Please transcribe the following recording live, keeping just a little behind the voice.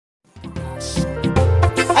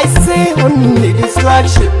I say only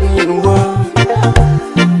distraction in world,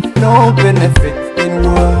 no benefit in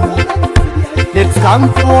world. Let's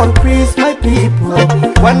come for peace, my people.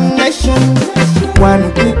 One nation,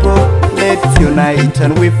 one people. Let's unite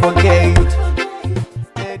and we forget.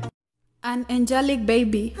 An angelic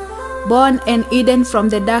baby, born and hidden from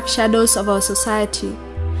the dark shadows of our society,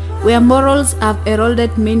 where morals have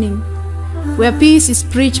eroded meaning, where peace is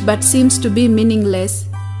preached but seems to be meaningless,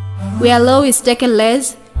 where law is taken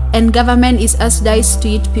less and government is subsidized to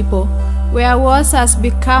eat people, where wars has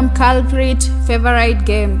become culprit favorite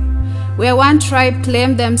game, where one tribe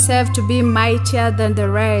claim themselves to be mightier than the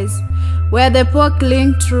rest, where the poor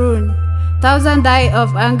cling true, thousands die of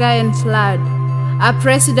hunger and flood, our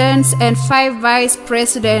presidents and 5 vice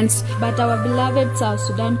presidents, but our beloved South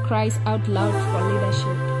Sudan cries out loud for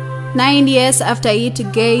leadership. 9 years after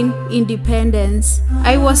it gained independence,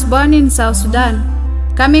 I was born in South Sudan.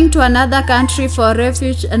 Coming to another country for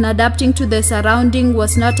refuge and adapting to the surrounding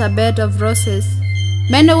was not a bed of roses.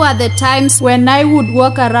 Many were the times when I would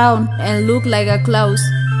walk around and look like a clown.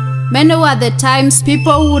 Many were the times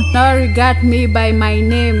people would not regard me by my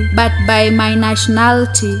name, but by my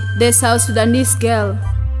nationality, the South Sudanese girl,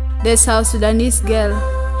 the South Sudanese girl,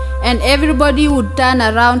 and everybody would turn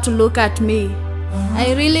around to look at me.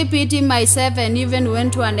 I really pity myself and even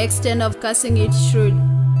went to an extent of cursing it shrewd.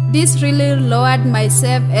 This really lowered my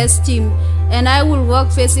self-esteem, and I would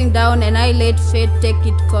walk facing down and I let fate take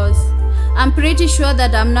its course. I'm pretty sure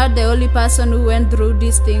that I'm not the only person who went through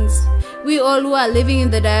these things. We all who are living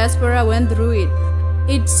in the diaspora went through it.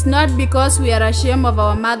 It's not because we are ashamed of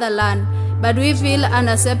our motherland, but we feel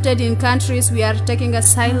unaccepted in countries we are taking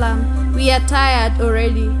asylum. We are tired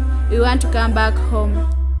already. We want to come back home.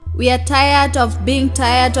 We are tired of being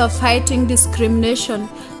tired of fighting discrimination,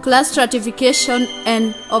 class stratification,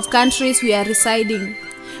 and of countries we are residing.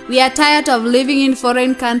 We are tired of living in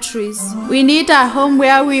foreign countries. We need a home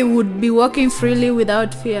where we would be walking freely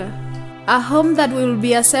without fear. A home that will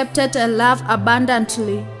be accepted and loved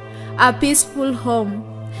abundantly. A peaceful home.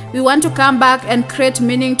 We want to come back and create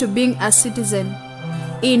meaning to being a citizen.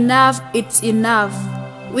 Enough, it's enough.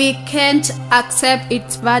 We can't accept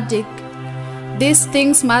its verdict. These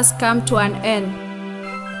things must come to an end.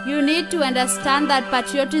 You need to understand that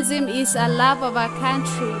patriotism is a love of a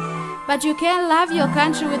country. But you can't love your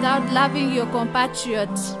country without loving your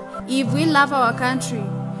compatriots. If we love our country,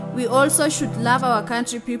 we also should love our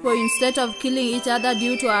country people instead of killing each other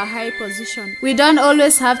due to our high position. We don't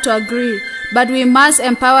always have to agree, but we must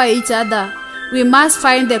empower each other. We must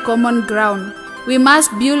find the common ground. We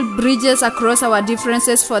must build bridges across our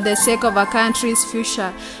differences for the sake of our country's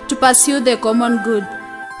future, to pursue the common good.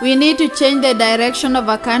 We need to change the direction of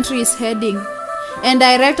our country's heading and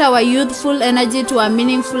direct our youthful energy to a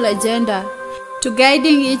meaningful agenda, to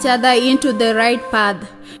guiding each other into the right path,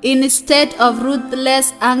 instead of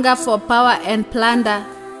ruthless anger for power and plunder.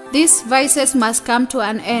 These vices must come to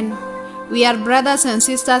an end. We are brothers and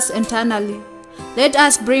sisters internally. Let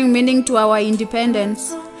us bring meaning to our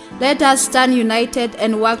independence. Let us stand united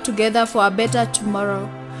and work together for a better tomorrow,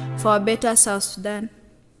 for a better South Sudan.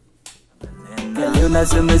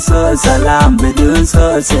 Salam